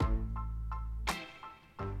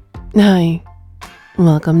Hi,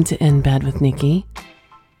 welcome to In Bed with Nikki.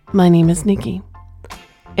 My name is Nikki,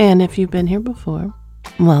 and if you've been here before,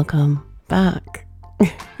 welcome back.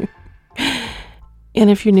 And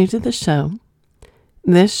if you're new to the show,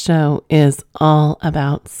 this show is all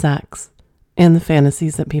about sex and the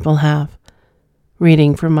fantasies that people have,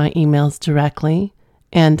 reading from my emails directly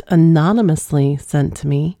and anonymously sent to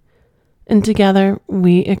me, and together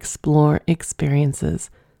we explore experiences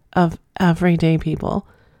of everyday people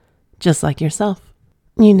just like yourself.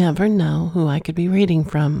 You never know who I could be reading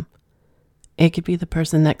from. It could be the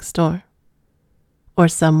person next door, or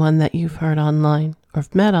someone that you've heard online or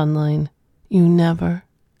met online. You never,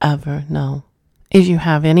 ever know. If you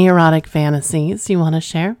have any erotic fantasies you want to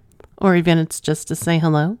share, or even it's just to say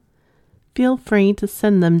hello, feel free to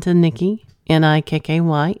send them to Nikki,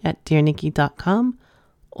 Nikky, at dearnikki.com,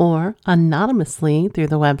 or anonymously through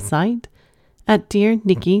the website at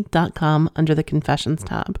dearnikki.com under the Confessions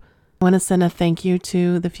tab. I want to send a thank you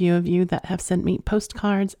to the few of you that have sent me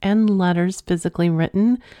postcards and letters physically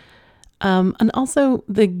written. And also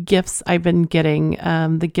the gifts I've been getting,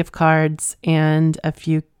 the gift cards and a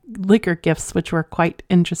few liquor gifts, which were quite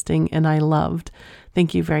interesting and I loved.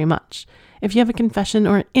 Thank you very much. If you have a confession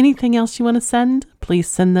or anything else you want to send, please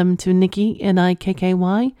send them to Nikki,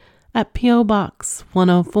 Nikky, at P.O. Box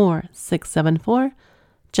 104-674,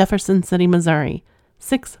 Jefferson City, Missouri,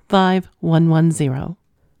 65110.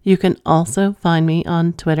 You can also find me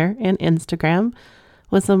on Twitter and Instagram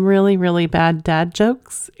with some really, really bad dad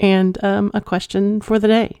jokes and a question for the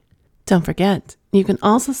day. Don't forget, you can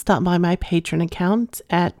also stop by my Patreon account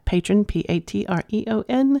at Patreon,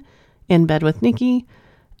 Patreon, In Bed with Nikki,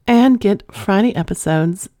 and get Friday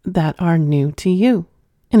episodes that are new to you.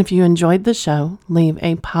 And if you enjoyed the show, leave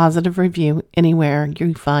a positive review anywhere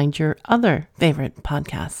you find your other favorite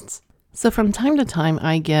podcasts. So from time to time,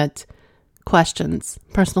 I get questions,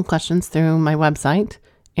 personal questions through my website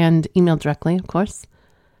and email directly, of course,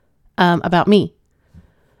 about me.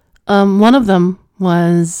 One of them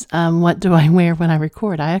was, what do I wear when I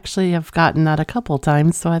record? I actually have gotten that a couple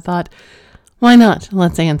times, so I thought, why not?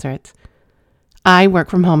 Let's answer it. I work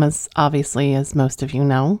from home, as most of you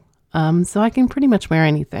know, so I can pretty much wear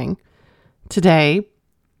anything. Today,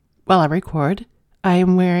 while I record, I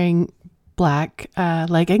am wearing black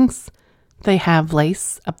leggings. They have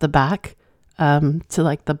lace up the back to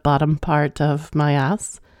like the bottom part of my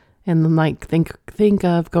ass, and then like think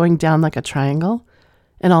of going down like a triangle,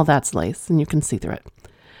 and all that's lace, and you can see through it.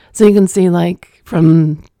 So you can see like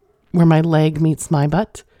from where my leg meets my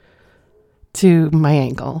butt to my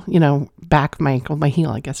ankle, back of my ankle, my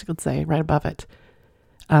heel, I guess you could say, right above it.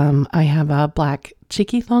 I have a black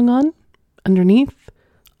cheeky thong on underneath.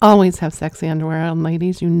 Always have sexy underwear on,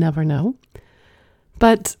 ladies. You never know.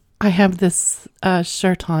 But I have this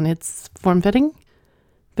shirt on. It's form-fitting,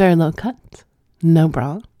 very low cut, no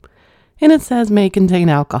bra, and it says may contain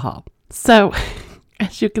alcohol. So,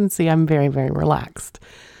 as you can see, I'm very, very relaxed.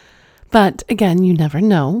 But again, you never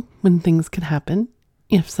know when things could happen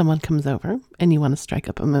if someone comes over and you want to strike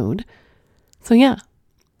up a mood. So yeah,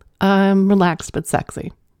 I'm relaxed but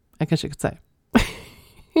sexy, I guess you could say.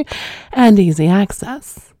 And easy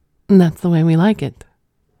access. And that's the way we like it.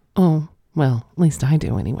 Oh, well, at least I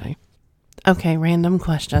do anyway. Okay, random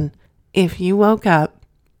question. If you woke up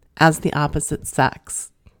as the opposite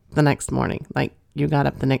sex the next morning, like you got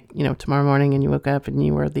up tomorrow morning and you woke up and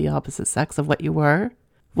you were the opposite sex of what you were,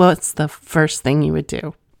 what's the first thing you would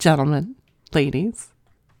do? Gentlemen, ladies.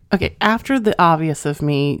 Okay, after the obvious of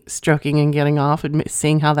me stroking and getting off and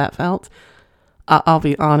seeing how that felt, I'll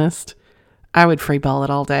be honest, I would free ball it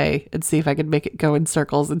all day and see if I could make it go in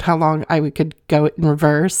circles and how long could go in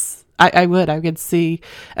reverse. I could see,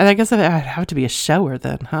 and I guess I'd have to be a shower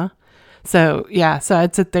then, huh? So yeah, so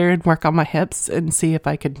I'd sit there and work on my hips and see if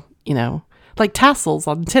I could, like tassels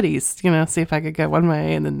on titties, see if I could go one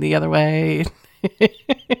way and then the other way.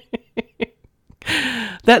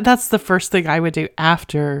 That's the first thing I would do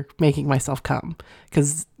after making myself come,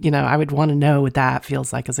 because I would want to know what that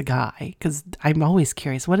feels like as a guy, because I'm always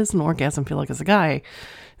curious, what does an orgasm feel like as a guy?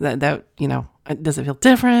 That does it feel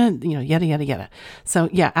different? Yada yada yada. So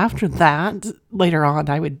yeah, after that, later on,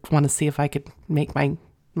 I would want to see if I could make my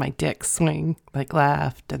dick swing like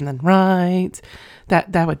left and then right.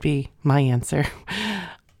 That would be my answer.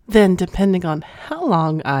 Then, depending on how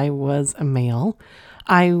long I was a male,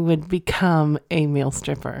 I would become a male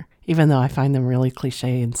stripper, even though I find them really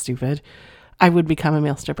cliche and stupid. I would become a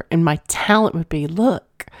male stripper, and my talent would be,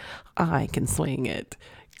 look, I can swing it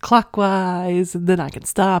clockwise, and then I can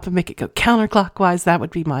stop and make it go counterclockwise. That would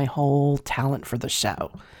be my whole talent for the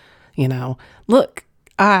show. Look,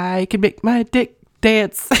 I can make my dick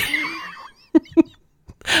dance.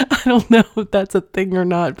 I don't know if that's a thing or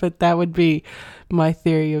not, but that would be my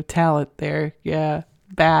theory of talent there. Yeah,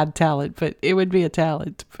 bad talent, but it would be a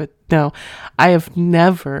talent. But no, I have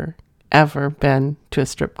never, ever been to a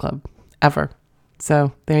strip club, ever.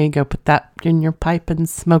 So there you go. Put that in your pipe and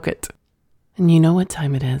smoke it. And you know what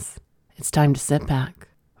time it is. It's time to sit back,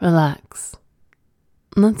 relax.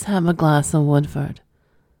 Let's have a glass of Woodford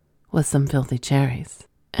with some filthy cherries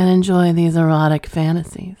and enjoy these erotic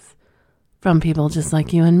fantasies from people just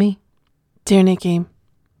like you and me. Dear Nikki,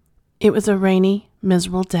 it was a rainy,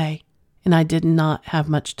 miserable day, and I did not have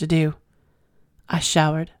much to do. I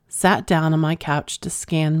showered, sat down on my couch to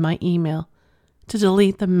scan my email to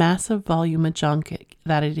delete the massive volume of junk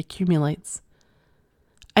that it accumulates.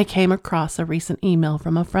 I came across a recent email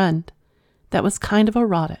from a friend that was kind of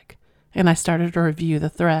erotic, and I started to review the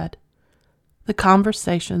thread. The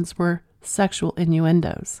conversations were sexual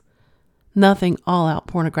innuendos, nothing all-out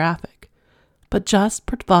pornographic, but just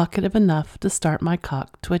provocative enough to start my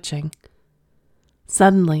cock twitching.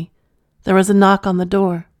 Suddenly, there was a knock on the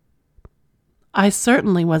door. I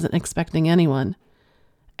certainly wasn't expecting anyone,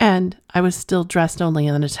 and I was still dressed only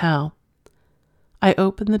in a towel. I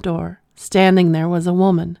opened the door. Standing there was a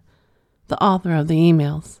woman, the author of the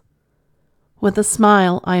emails. With a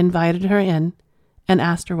smile, I invited her in and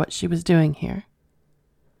asked her what she was doing here.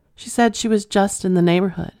 She said she was just in the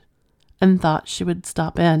neighborhood and thought she would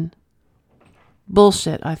stop in.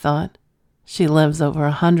 Bullshit, I thought. She lives over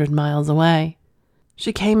 100 miles away.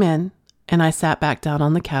 She came in, and I sat back down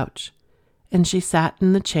on the couch, and she sat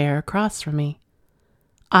in the chair across from me.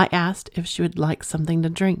 I asked if she would like something to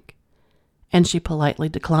drink, and she politely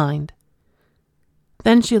declined.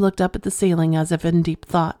 Then she looked up at the ceiling as if in deep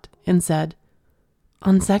thought and said,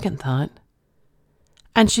 "On second thought."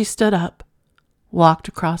 And she stood up, walked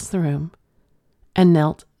across the room, and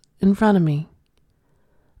knelt in front of me.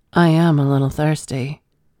 "I am a little thirsty."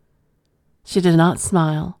 She did not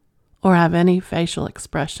smile or have any facial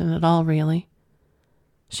expression at all, really.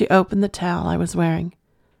 She opened the towel I was wearing,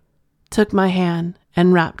 took my hand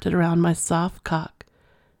and wrapped it around my soft cock,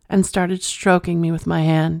 and started stroking me with my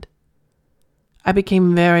hand. I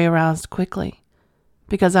became very aroused quickly,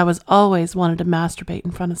 because I was always wanted to masturbate in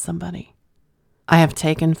front of somebody. I have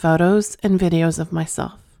taken photos and videos of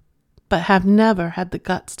myself, but have never had the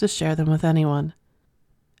guts to share them with anyone.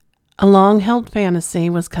 A long-held fantasy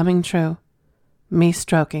was coming true, me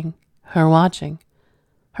stroking, her watching.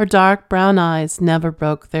 Her dark brown eyes never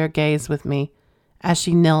broke their gaze with me as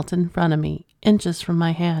she knelt in front of me, inches from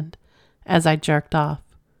my hand, as I jerked off.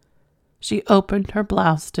 She opened her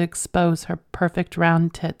blouse to expose her perfect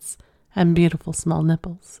round tits and beautiful small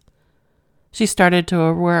nipples. She started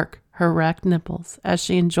to work her erect nipples as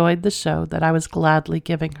she enjoyed the show that I was gladly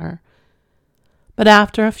giving her. But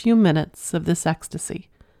after a few minutes of this ecstasy,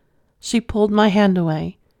 she pulled my hand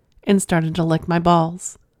away and started to lick my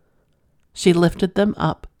balls. She lifted them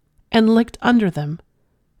up and licked under them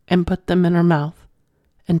and put them in her mouth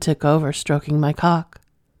and took over stroking my cock.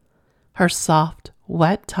 Her soft,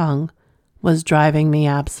 wet tongue was driving me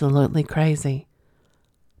absolutely crazy.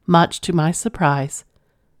 Much to my surprise,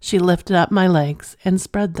 she lifted up my legs and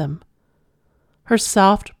spread them. Her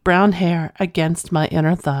soft brown hair against my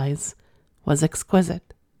inner thighs was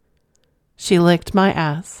exquisite. She licked my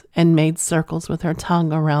ass and made circles with her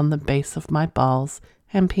tongue around the base of my balls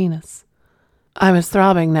and penis. I was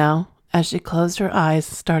throbbing now as she closed her eyes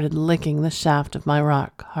and started licking the shaft of my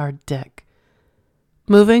rock-hard dick.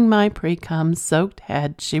 Moving my pre-cum soaked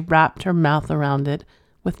head, she wrapped her mouth around it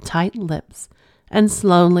with tight lips and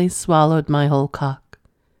slowly swallowed my whole cock.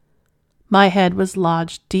 My head was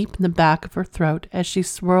lodged deep in the back of her throat as she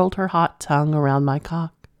swirled her hot tongue around my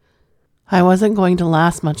cock. I wasn't going to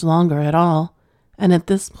last much longer at all, and at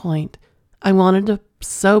this point, I wanted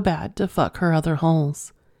so bad to fuck her other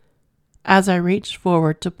holes. As I reached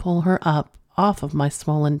forward to pull her up off of my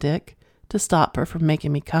swollen dick to stop her from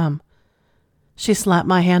making me come, she slapped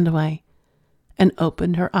my hand away and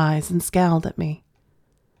opened her eyes and scowled at me.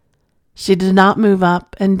 She did not move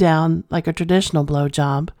up and down like a traditional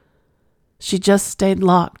blowjob. She just stayed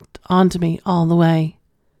locked onto me all the way.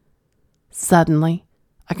 Suddenly,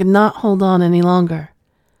 I could not hold on any longer,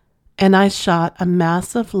 and I shot a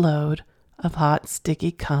massive load of hot,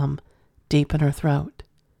 sticky cum deep in her throat.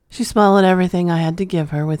 She swallowed everything I had to give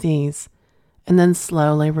her with ease, and then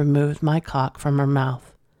slowly removed my cock from her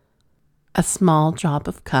mouth. A small drop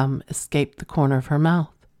of cum escaped the corner of her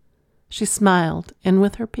mouth. She smiled and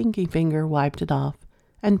with her pinky finger wiped it off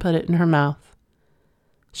and put it in her mouth.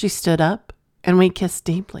 She stood up and we kissed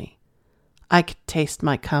deeply. I could taste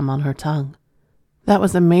my cum on her tongue. That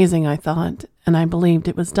was amazing, I thought, and I believed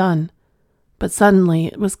it was done. But suddenly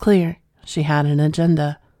it was clear she had an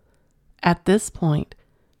agenda. At this point,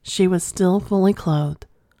 she was still fully clothed,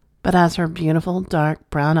 but as her beautiful dark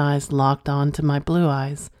brown eyes locked on to my blue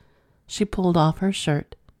eyes, she pulled off her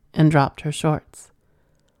shirt and dropped her shorts.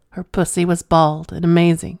 Her pussy was bald and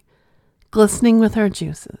amazing, glistening with her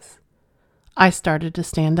juices. I started to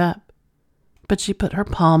stand up, but she put her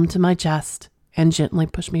palm to my chest and gently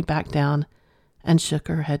pushed me back down and shook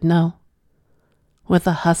her head no. With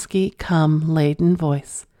a husky, cum-laden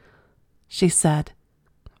voice, she said,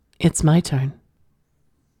 "It's my turn."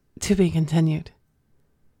 To be continued.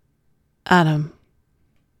 Adam.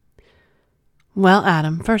 Well,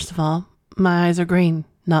 Adam, first of all, my eyes are green,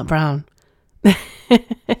 not brown.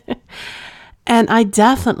 And I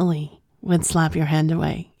definitely would slap your hand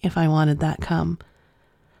away if I wanted that cum.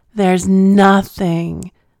 There's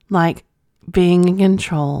nothing like being in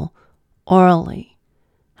control orally,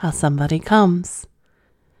 how somebody comes,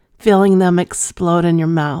 feeling them explode in your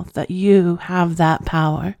mouth, that you have that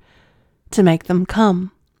power to make them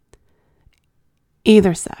come.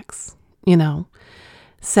 Either sex,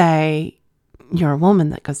 say you're a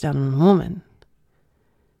woman that goes down on a woman,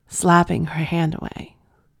 slapping her hand away,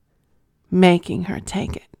 making her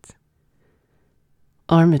take it.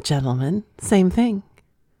 Or a gentleman, same thing.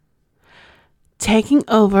 Taking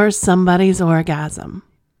over somebody's orgasm,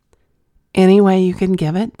 any way you can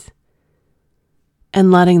give it,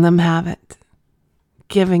 and letting them have it,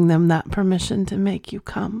 giving them that permission to make you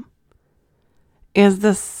come, is the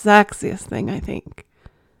sexiest thing, I think.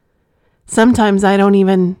 Sometimes I don't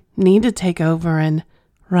even need to take over and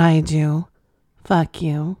ride you, fuck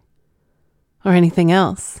you, or anything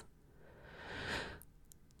else.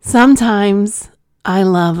 Sometimes I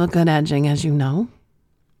love a good edging, as you know.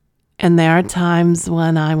 And there are times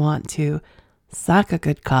when I want to suck a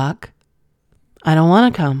good cock. I don't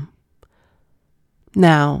want to come.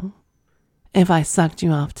 Now, if I sucked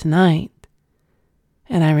you off tonight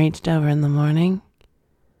and I reached over in the morning,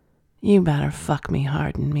 you better fuck me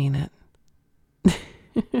hard and mean it.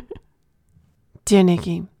 Dear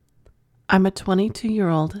Nikki, I'm a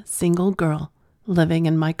 22-year-old single girl living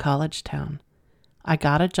in my college town. I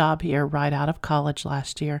got a job here right out of college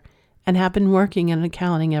last year and have been working in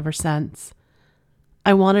accounting ever since.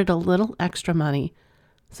 I wanted a little extra money,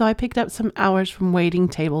 so I picked up some hours from waiting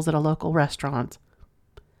tables at a local restaurant.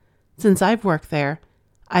 Since I've worked there,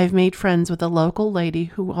 I've made friends with a local lady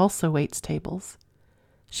who also waits tables.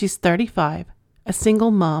 She's 35, a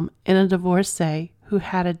single mom and a divorcee who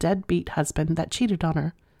had a deadbeat husband that cheated on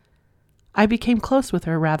her. I became close with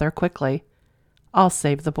her rather quickly. I'll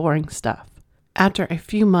save the boring stuff. After a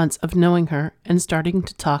few months of knowing her and starting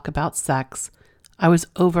to talk about sex, I was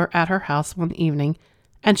over at her house one evening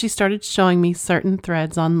and she started showing me certain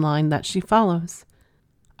threads online that she follows.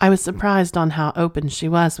 I was surprised on how open she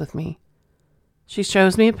was with me. She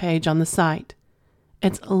shows me a page on the site.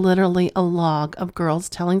 It's literally a log of girls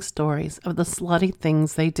telling stories of the slutty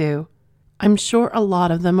things they do. I'm sure a lot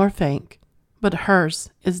of them are fake, but hers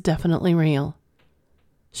is definitely real.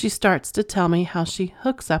 She starts to tell me how she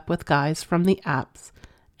hooks up with guys from the apps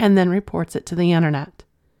and then reports it to the internet.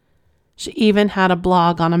 She even had a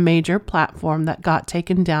blog on a major platform that got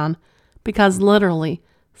taken down because literally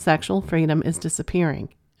sexual freedom is disappearing.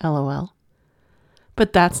 LOL.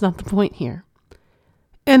 But that's not the point here.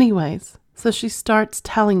 Anyways, so she starts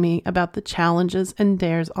telling me about the challenges and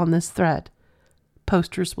dares on this thread.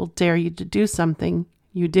 Posters will dare you to do something,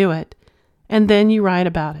 you do it, and then you write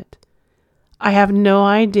about it. I have no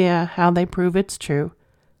idea how they prove it's true.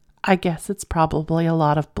 I guess it's probably a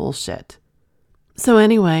lot of bullshit. So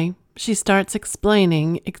anyway, she starts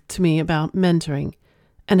explaining to me about mentoring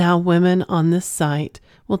and how women on this site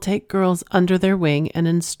will take girls under their wing and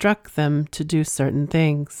instruct them to do certain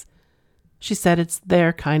things. She said it's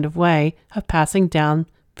their kind of way of passing down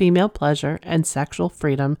female pleasure and sexual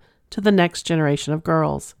freedom to the next generation of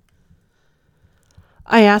girls.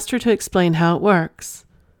 I asked her to explain how it works.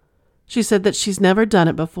 She said that she's never done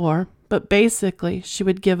it before, but basically she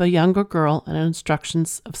would give a younger girl an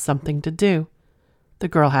instructions of something to do. The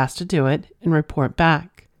girl has to do it and report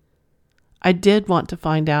back. I did want to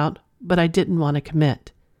find out, but I didn't want to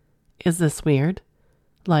commit. Is this weird?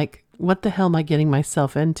 Like, what the hell am I getting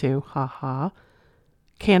myself into? Ha ha.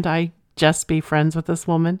 Can't I just be friends with this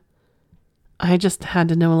woman? I just had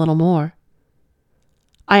to know a little more.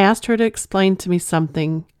 I asked her to explain to me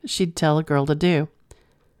something she'd tell a girl to do.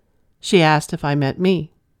 She asked if I meant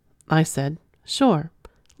me. I said, sure,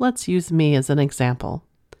 let's use me as an example.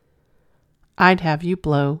 I'd have you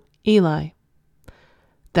blow Eli.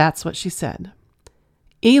 That's what she said.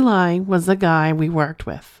 Eli was the guy we worked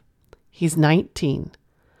with. He's 19.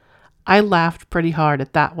 I laughed pretty hard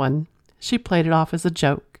at that one. She played it off as a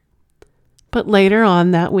joke. But later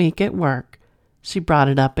on that week at work, she brought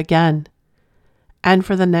it up again. And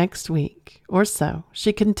for the next week or so,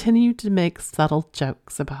 she continued to make subtle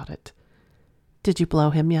jokes about it. Did you blow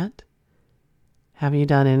him yet? Have you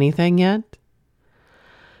done anything yet?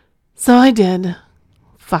 So I did.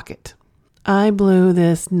 Fuck it. I blew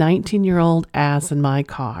this 19-year-old ass in my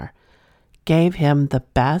car, gave him the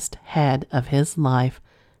best head of his life,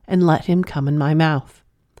 and let him come in my mouth.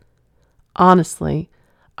 Honestly,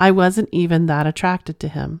 I wasn't even that attracted to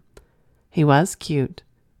him. He was cute,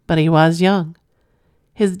 but he was young.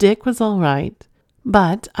 His dick was all right,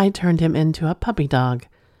 but I turned him into a puppy dog.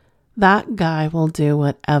 That guy will do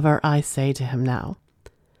whatever I say to him now.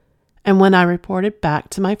 And when I reported back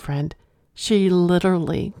to my friend, she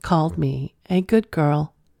literally called me a good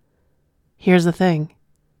girl. Here's the thing.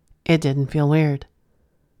 It didn't feel weird.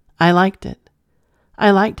 I liked it.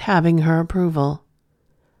 I liked having her approval.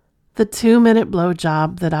 The 2-minute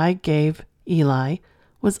blowjob that I gave Eli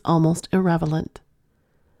was almost irrelevant.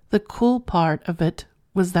 The cool part of it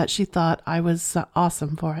was that she thought I was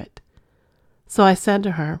awesome for it. So I said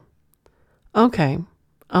to her, okay,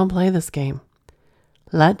 I'll play this game.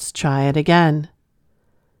 Let's try it again.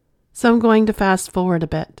 So I'm going to fast forward a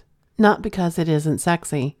bit, not because it isn't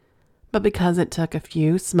sexy, but because it took a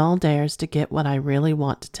few small dares to get what I really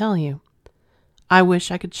want to tell you. I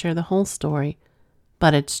wish I could share the whole story,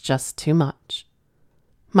 but it's just too much.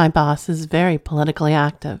 My boss is very politically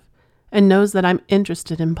active and knows that I'm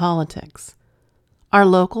interested in politics. Our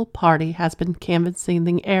local party has been canvassing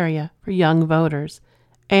the area for young voters,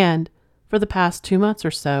 and for the past 2 months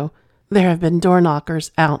or so, there have been door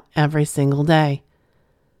knockers out every single day.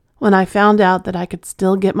 When I found out that I could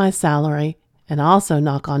still get my salary and also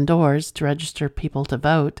knock on doors to register people to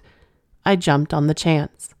vote, I jumped on the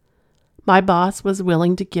chance. My boss was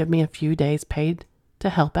willing to give me a few days paid to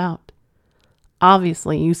help out.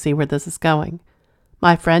 Obviously, you see where this is going.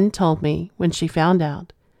 My friend told me when she found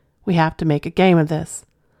out, we have to make a game of this.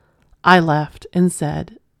 I left and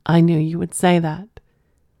said, I knew you would say that.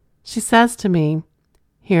 She says to me,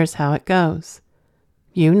 here's how it goes.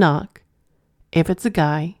 You knock. If it's a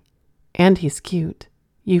guy and he's cute,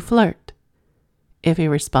 you flirt. If he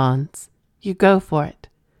responds, you go for it.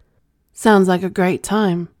 Sounds like a great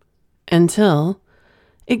time. Until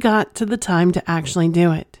it got to the time to actually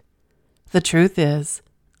do it. The truth is,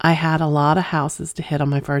 I had a lot of houses to hit on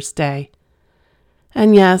my first day.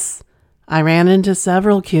 And yes, I ran into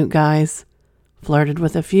several cute guys, flirted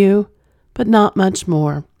with a few, but not much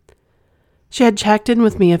more. She had checked in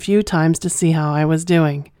with me a few times to see how I was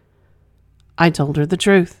doing. I told her the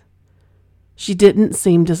truth. She didn't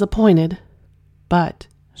seem disappointed, but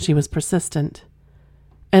she was persistent,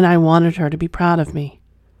 and I wanted her to be proud of me.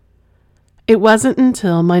 It wasn't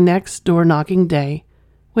until my next door knocking day,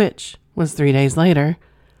 which was 3 days later,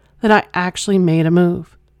 that I actually made a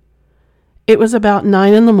move. It was about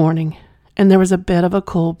 9 a.m, and there was a bit of a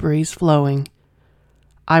cool breeze flowing.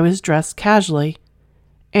 I was dressed casually,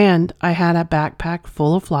 and I had a backpack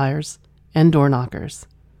full of flyers and door knockers.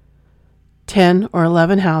 10 or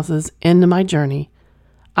 11 houses into my journey,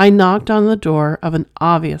 I knocked on the door of an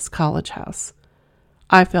obvious college house.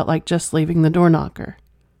 I felt like just leaving the door knocker.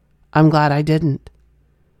 I'm glad I didn't.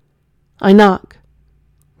 I knock.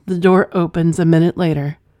 The door opens a minute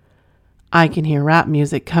later. I can hear rap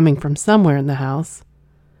music coming from somewhere in the house.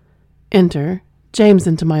 Enter James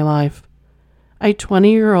into my life. A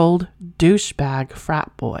 20-year-old douchebag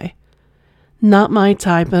frat boy. Not my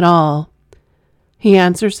type at all. He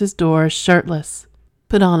answers his door shirtless.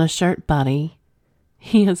 Put on a shirt, buddy.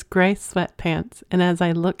 He has gray sweatpants, and as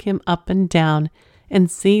I look him up and down and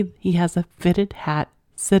see he has a fitted hat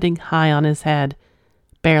sitting high on his head,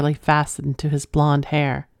 barely fastened to his blonde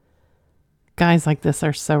hair. Guys like this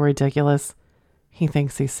are so ridiculous. He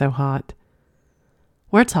thinks he's so hot.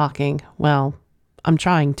 We're talking. Well, I'm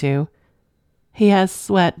trying to. He has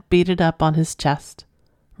sweat beaded up on his chest,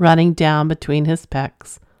 running down between his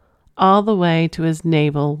pecs, all the way to his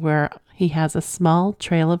navel where he has a small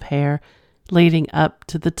trail of hair leading up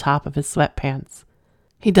to the top of his sweatpants.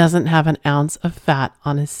 He doesn't have an ounce of fat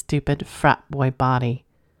on his stupid frat boy body.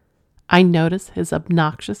 I notice his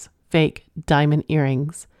obnoxious fake diamond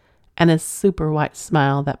earrings and his super white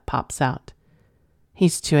smile that pops out.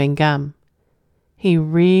 He's chewing gum. He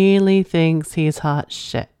really thinks he's hot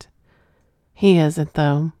shit. He isn't,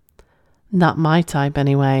 though. Not my type,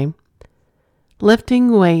 anyway.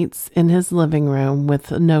 Lifting weights in his living room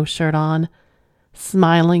with no shirt on,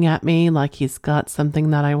 smiling at me like he's got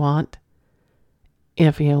something that I want.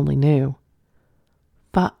 If he only knew.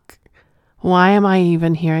 Fuck. Why am I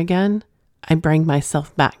even here again? I bring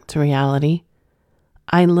myself back to reality.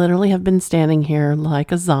 I literally have been standing here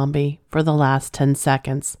like a zombie for the last 10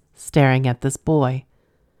 seconds, staring at this boy.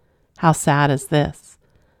 How sad is this?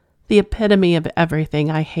 The epitome of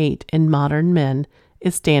everything I hate in modern men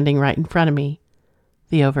is standing right in front of me.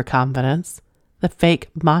 The overconfidence, the fake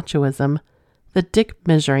machoism, the dick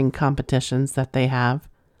measuring competitions that they have.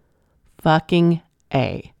 Fucking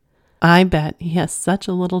A. I bet he has such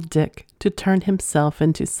a little dick to turn himself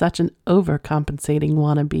into such an overcompensating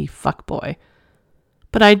wannabe fuckboy.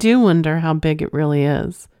 But I do wonder how big it really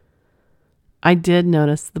is. I did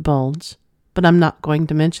notice the bulge, but I'm not going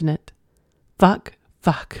to mention it. Fuck,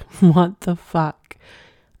 what the fuck?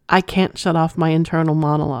 I can't shut off my internal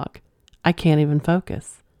monologue. I can't even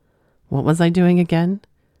focus. What was I doing again?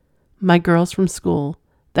 My girls from school,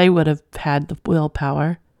 they would have had the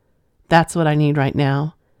willpower. That's what I need right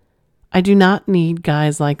now. I do not need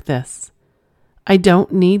guys like this. I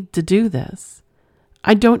don't need to do this.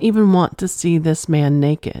 I don't even want to see this man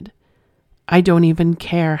naked. I don't even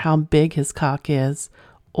care how big his cock is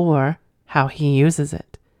or how he uses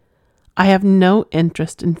it. I have no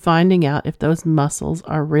interest in finding out if those muscles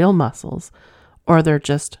are real muscles or they're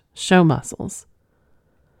just show muscles.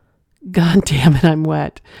 God damn it, I'm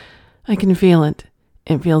wet. I can feel it.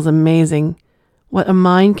 It feels amazing. What a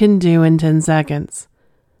mind can do in 10 seconds.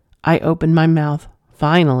 I open my mouth,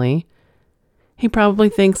 finally. He probably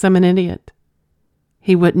thinks I'm an idiot.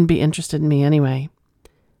 He wouldn't be interested in me anyway.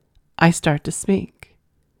 I start to speak.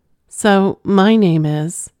 So, my name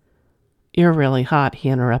is... You're really hot, he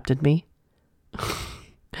interrupted me.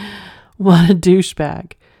 What a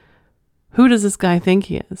douchebag. Who does this guy think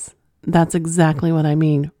he is? That's exactly what I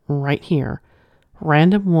mean, right here.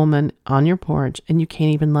 Random woman on your porch and you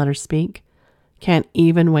can't even let her speak? Can't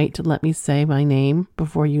even wait to let me say my name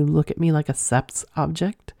before you look at me like a sex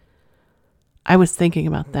object? I was thinking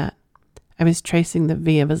about that. I was tracing the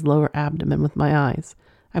V of his lower abdomen with my eyes.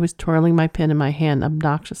 I was twirling my pen in my hand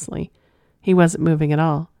obnoxiously. He wasn't moving at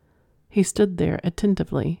all. He stood there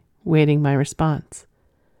attentively, waiting my response.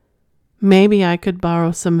 Maybe I could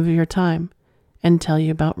borrow some of your time and tell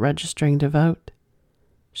you about registering to vote.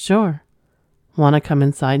 Sure. Want to come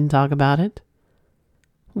inside and talk about it?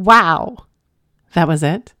 Wow! That was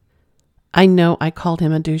it? I know I called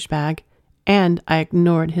him a douchebag, and I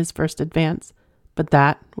ignored his first advance, but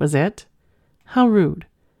that was it? How rude.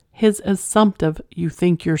 His assumptive, you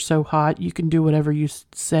think you're so hot, you can do whatever you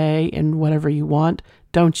say and whatever you want,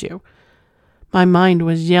 don't you? My mind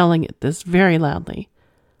was yelling at this very loudly,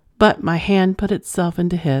 but my hand put itself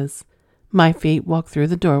into his. My feet walked through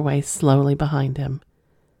the doorway slowly behind him.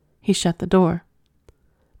 He shut the door.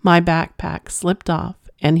 My backpack slipped off,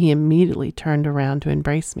 and he immediately turned around to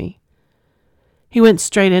embrace me. He went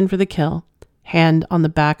straight in for the kill, hand on the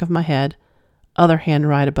back of my head, other hand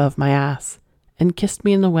right above my ass, and kissed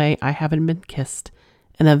me in the way I haven't been kissed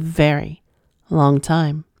in a very long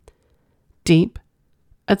time. Deep,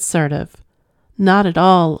 assertive, not at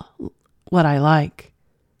all what I like.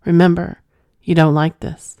 Remember, you don't like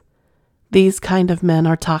this. These kind of men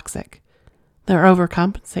are toxic. They're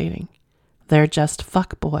overcompensating. They're just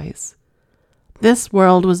fuck boys. This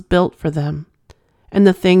world was built for them. And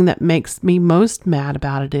the thing that makes me most mad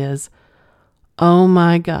about it is, oh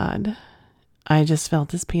my God, I just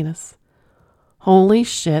felt his penis. Holy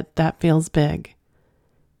shit, that feels big.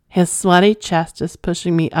 His sweaty chest is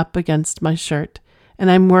pushing me up against my shirt, and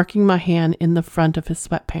I'm working my hand in the front of his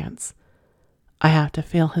sweatpants. I have to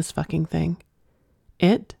feel his fucking thing.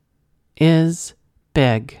 It is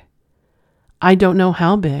big. I don't know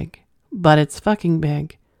how big, but it's fucking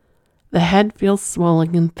big. The head feels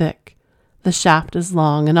swollen and thick. The shaft is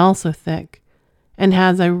long and also thick, and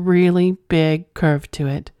has a really big curve to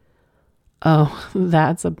it. Oh,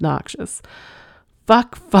 that's obnoxious.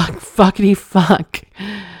 Fuckity fuck.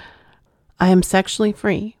 I am sexually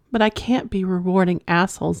free, but I can't be rewarding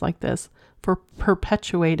assholes like this for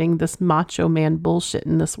perpetuating this macho man bullshit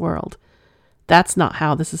in this world. That's not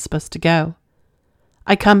how this is supposed to go.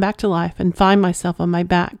 I come back to life and find myself on my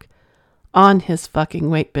back, on his fucking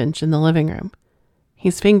weight bench in the living room.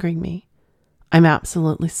 He's fingering me. I'm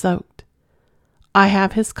absolutely soaked. I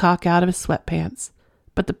have his cock out of his sweatpants,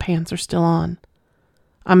 but the pants are still on.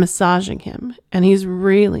 I'm massaging him, and he's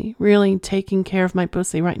really, really taking care of my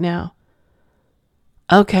pussy right now.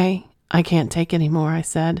 Okay, I can't take any more, I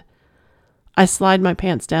said. I slide my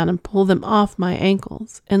pants down and pull them off my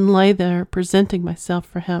ankles and lay there presenting myself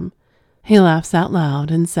for him. He laughs out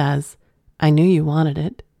loud and says, I knew you wanted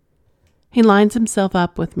it. He lines himself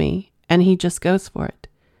up with me, and he just goes for it.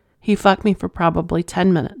 He fucked me for probably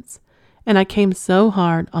 10 minutes, and I came so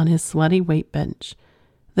hard on his sweaty weight bench.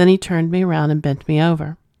 Then he turned me around and bent me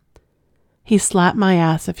over. He slapped my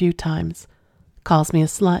ass a few times, calls me a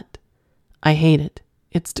slut. I hate it.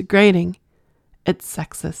 It's degrading. It's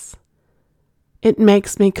sexist. It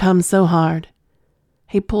makes me come so hard.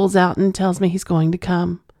 He pulls out and tells me he's going to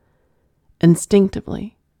come.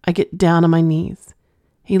 Instinctively, I get down on my knees.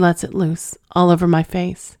 He lets it loose all over my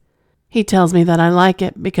face. He tells me that I like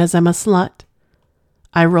it because I'm a slut.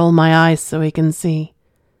 I roll my eyes so he can see.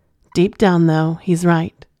 Deep down, though, he's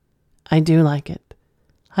right. I do like it.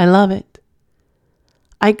 I love it.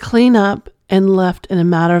 I clean up and left in a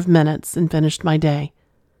matter of minutes and finished my day.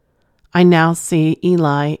 I now see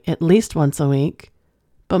Eli at least once a week,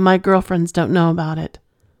 but my girlfriends don't know about it.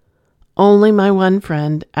 Only my one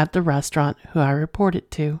friend at the restaurant who I report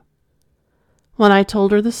it to. When I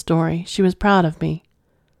told her the story, she was proud of me.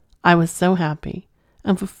 I was so happy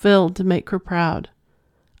and fulfilled to make her proud.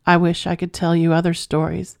 I wish I could tell you other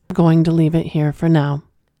stories. I'm going to leave it here for now.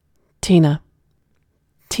 Tina,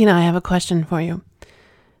 I have a question for you.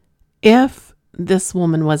 If this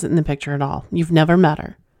woman wasn't in the picture at all, you've never met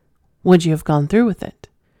her, would you have gone through with it?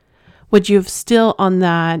 Would you have still on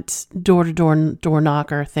that door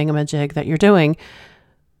knocker thingamajig that you're doing,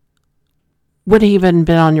 would have even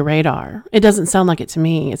been on your radar? It doesn't sound like it to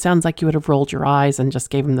me. It sounds like you would have rolled your eyes and just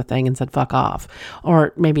gave him the thing and said, fuck off.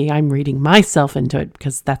 Or maybe I'm reading myself into it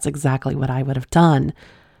because that's exactly what I would have done.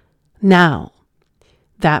 Now,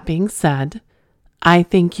 that being said, I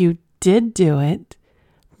think you did do it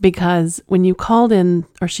because when you called in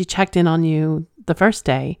or she checked in on you the first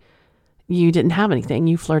day, you didn't have anything.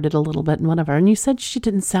 You flirted a little bit and whatever. And you said she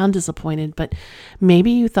didn't sound disappointed, but maybe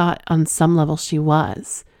you thought on some level she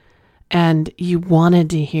was. And you wanted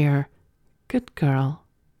to hear, good girl.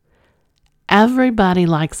 Everybody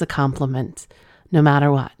likes a compliment, no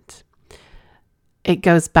matter what. It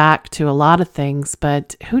goes back to a lot of things,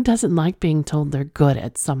 but who doesn't like being told they're good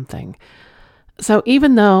at something? So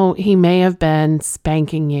even though he may have been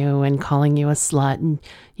spanking you and calling you a slut and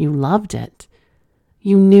you loved it,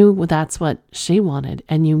 you knew that's what she wanted,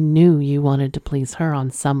 and you knew you wanted to please her on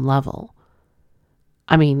some level.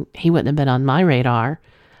 I mean, he wouldn't have been on my radar.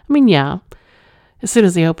 I mean, yeah, as soon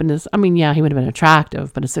as he opened his, he would have been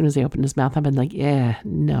attractive, but as soon as he opened his mouth, I've been like,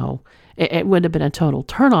 no. It would have been a total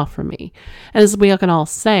turnoff for me. And as we can all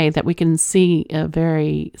say that we can see a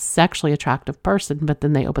very sexually attractive person, but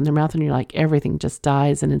then they open their mouth and you're like, everything just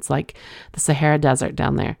dies and it's like the Sahara Desert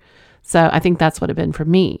down there. So I think that's what it would have been for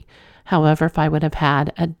me. However, if I would have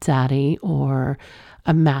had a daddy or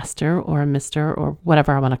a master or a mister or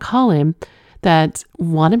whatever I want to call him that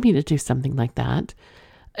wanted me to do something like that,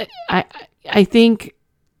 I think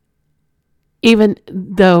even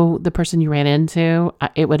though the person you ran into,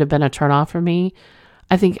 it would have been a turnoff for me,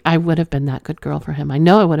 I think I would have been that good girl for him. I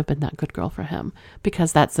know I would have been that good girl for him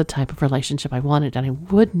because that's the type of relationship I wanted, and I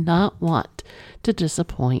would not want to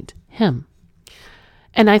disappoint him.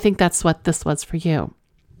 And I think that's what this was for you.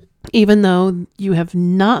 Even though you have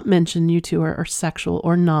not mentioned you two are sexual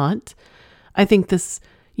or not, I think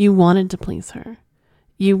you wanted to please her.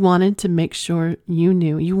 You wanted to make sure you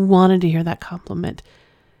knew. You wanted to hear that compliment.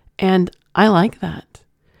 And I like that.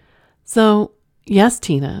 So, yes,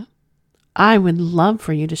 Tina, I would love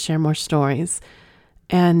for you to share more stories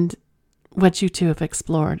and what you two have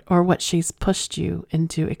explored or what she's pushed you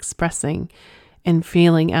into expressing and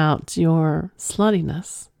feeling out your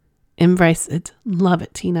sluttiness. Embrace it. Love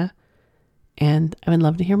it, Tina. And I would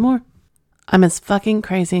love to hear more. I'm as fucking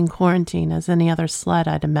crazy in quarantine as any other slut,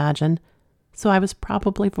 I'd imagine. So I was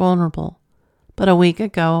probably vulnerable. But a week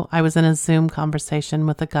ago, I was in a Zoom conversation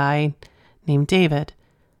with a guy named David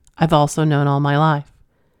I've also known all my life.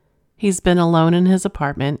 He's been alone in his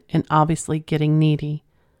apartment and obviously getting needy.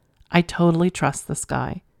 I totally trust this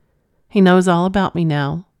guy. He knows all about me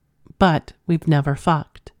now, but we've never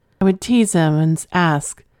fucked. I would tease him and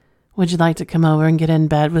ask, would you like to come over and get in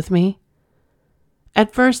bed with me?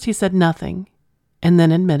 At first he said nothing, and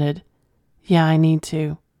then admitted, yeah, I need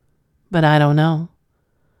to, but I don't know.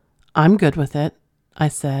 I'm good with it, I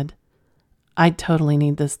said. I totally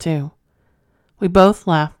need this too. We both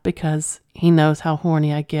laughed because he knows how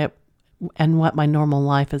horny I get and what my normal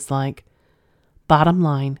life is like. Bottom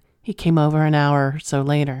line, he came over an hour or so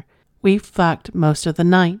later. We fucked most of the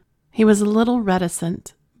night. He was a little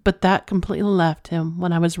reticent, but that completely left him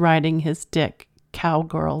when I was riding his dick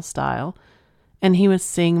cowgirl style, and he was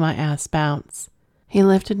seeing my ass bounce. He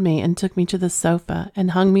lifted me and took me to the sofa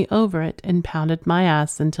and hung me over it and pounded my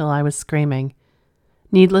ass until I was screaming.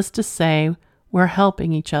 Needless to say, we're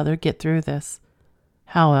helping each other get through this.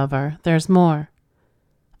 However, there's more.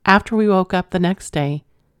 After we woke up the next day,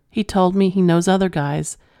 he told me he knows other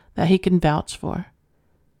guys that he can vouch for.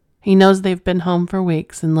 He knows they've been home for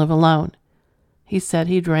weeks and live alone. He said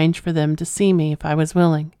he'd arrange for them to see me if I was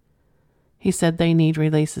willing. He said they need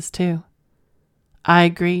releases too. I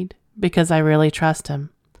agreed because I really trust him.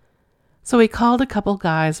 So he called a couple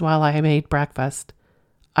guys while I made breakfast.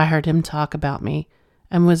 I heard him talk about me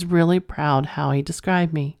and was really proud how he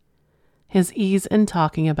described me. His ease in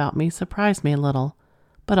talking about me surprised me a little,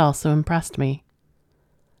 but also impressed me.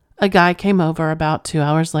 A guy came over about 2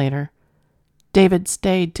 hours later. David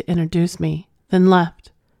stayed to introduce me, then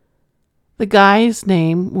left. The guy's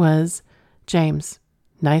name was James.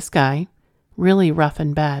 Nice guy, really rough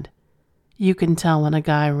and bad. You can tell when a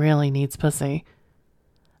guy really needs pussy.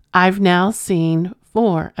 I've now seen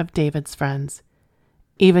 4 of David's friends.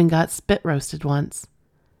 Even got spit roasted once.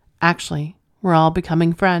 Actually, we're all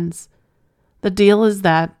becoming friends. The deal is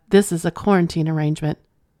that this is a quarantine arrangement.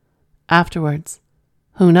 Afterwards,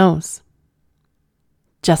 who knows?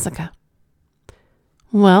 Jessica.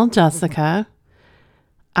 Well, Jessica,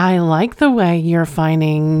 I like the way you're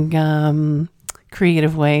finding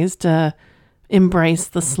creative ways to embrace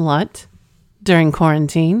the slut during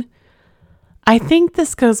quarantine. I think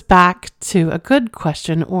this goes back to a good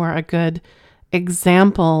question or a good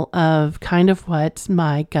example of kind of what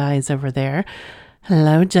my guys over there,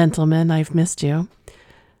 hello gentlemen, I've missed you.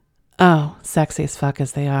 Oh, sexy as fuck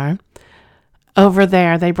as they are. Over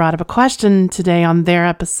there, they brought up a question today on their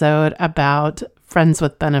episode about friends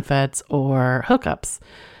with benefits or hookups.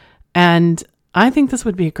 And I think this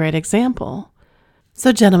would be a great example.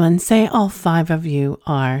 So gentlemen, say all 5 of you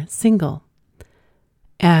are single.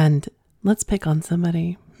 And let's pick on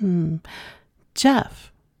somebody.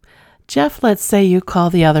 Jeff, let's say you call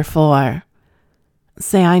the other 4.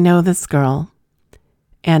 Say, I know this girl,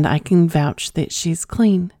 and I can vouch that she's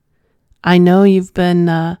clean. I know you've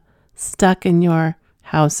been stuck in your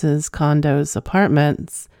houses, condos,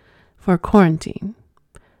 apartments for quarantine.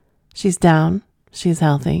 She's down, she's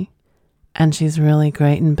healthy, and she's really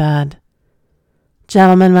great in bed.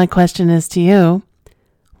 Gentlemen, my question is to you.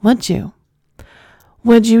 Would you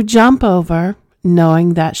jump over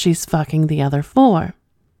knowing that she's fucking the other 4?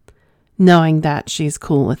 Knowing that she's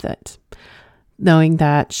cool with it? Knowing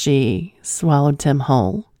that she swallowed Tim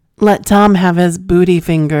whole? Let Tom have his booty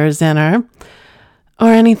fingers in her? Or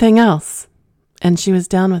anything else? And she was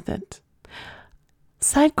down with it.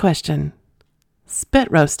 Side question.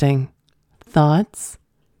 Spit roasting. Thoughts?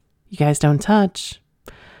 You guys don't touch.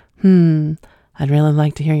 I'd really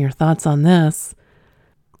like to hear your thoughts on this.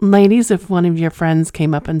 Ladies, if one of your friends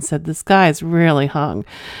came up and said, this guy's really hung.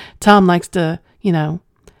 Tom likes to,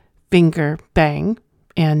 finger bang,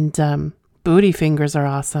 and booty fingers are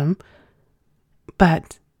awesome.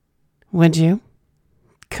 But would you?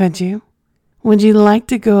 Could you? Would you like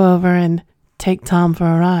to go over and take Tom for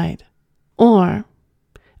a ride? Or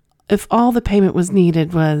if all the payment was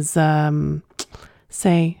needed was,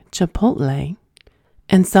 say, Chipotle,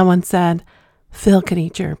 and someone said, Phil could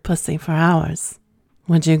eat your pussy for hours,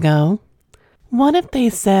 would you go? What if they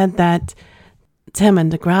said that Tim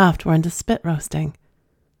and DeGraft were into spit roasting?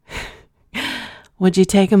 Would you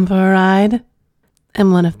take him for a ride?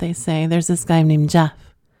 And what if they say there's this guy named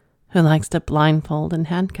Jeff who likes to blindfold and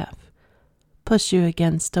handcuff, push you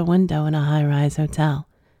against a window in a high-rise hotel,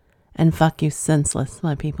 and fuck you senseless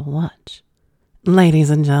while people watch? Ladies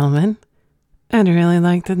and gentlemen, I'd really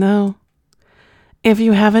like to know. If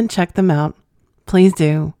you haven't checked them out, please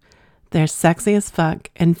do. They're sexy as fuck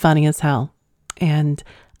and funny as hell. And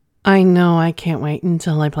I know I can't wait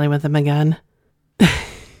until I play with them again.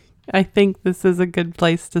 I think this is a good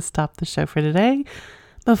place to stop the show for today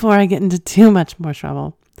before I get into too much more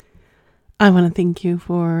trouble. I want to thank you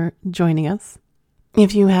for joining us.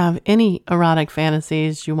 If you have any erotic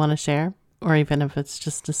fantasies you want to share, or even if it's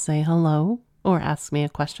just to say hello or ask me a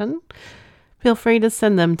question, feel free to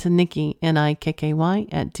send them to Nikki, Nikky,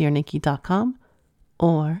 at dearnikki.com,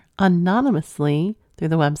 or anonymously through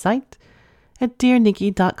the website at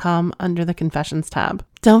dearnikki.com under the Confessions tab.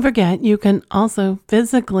 Don't forget, you can also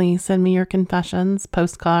physically send me your confessions,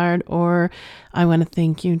 postcard, or I want to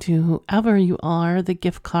thank you to whoever you are, the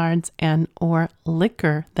gift cards and or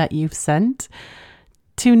liquor that you've sent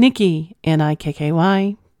to Nikki,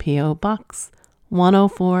 Nikky, P.O. Box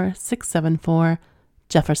 104674,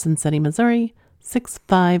 Jefferson City, Missouri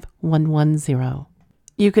 65110.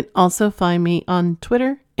 You can also find me on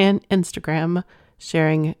Twitter and Instagram,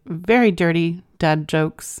 sharing very dirty dad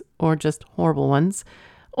jokes or just horrible ones,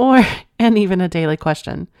 and even a daily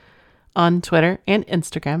question on Twitter and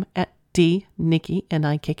Instagram at dnikky,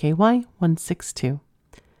 Nikky162.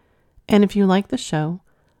 And if you like the show,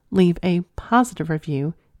 leave a positive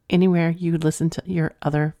review anywhere you listen to your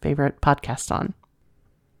other favorite podcast on.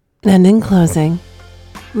 And in closing,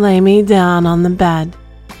 lay me down on the bed.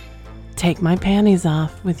 Take my panties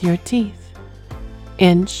off with your teeth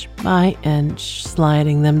inch by inch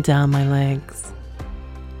sliding them down my legs.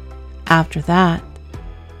 After that,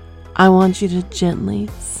 I want you to gently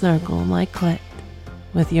circle my clit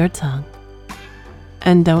with your tongue.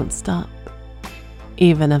 And don't stop,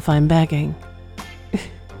 even if I'm begging.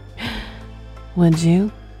 Would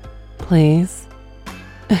you, please?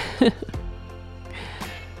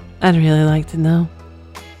 I'd really like to know.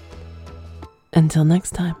 Until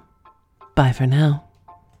next time, bye for now.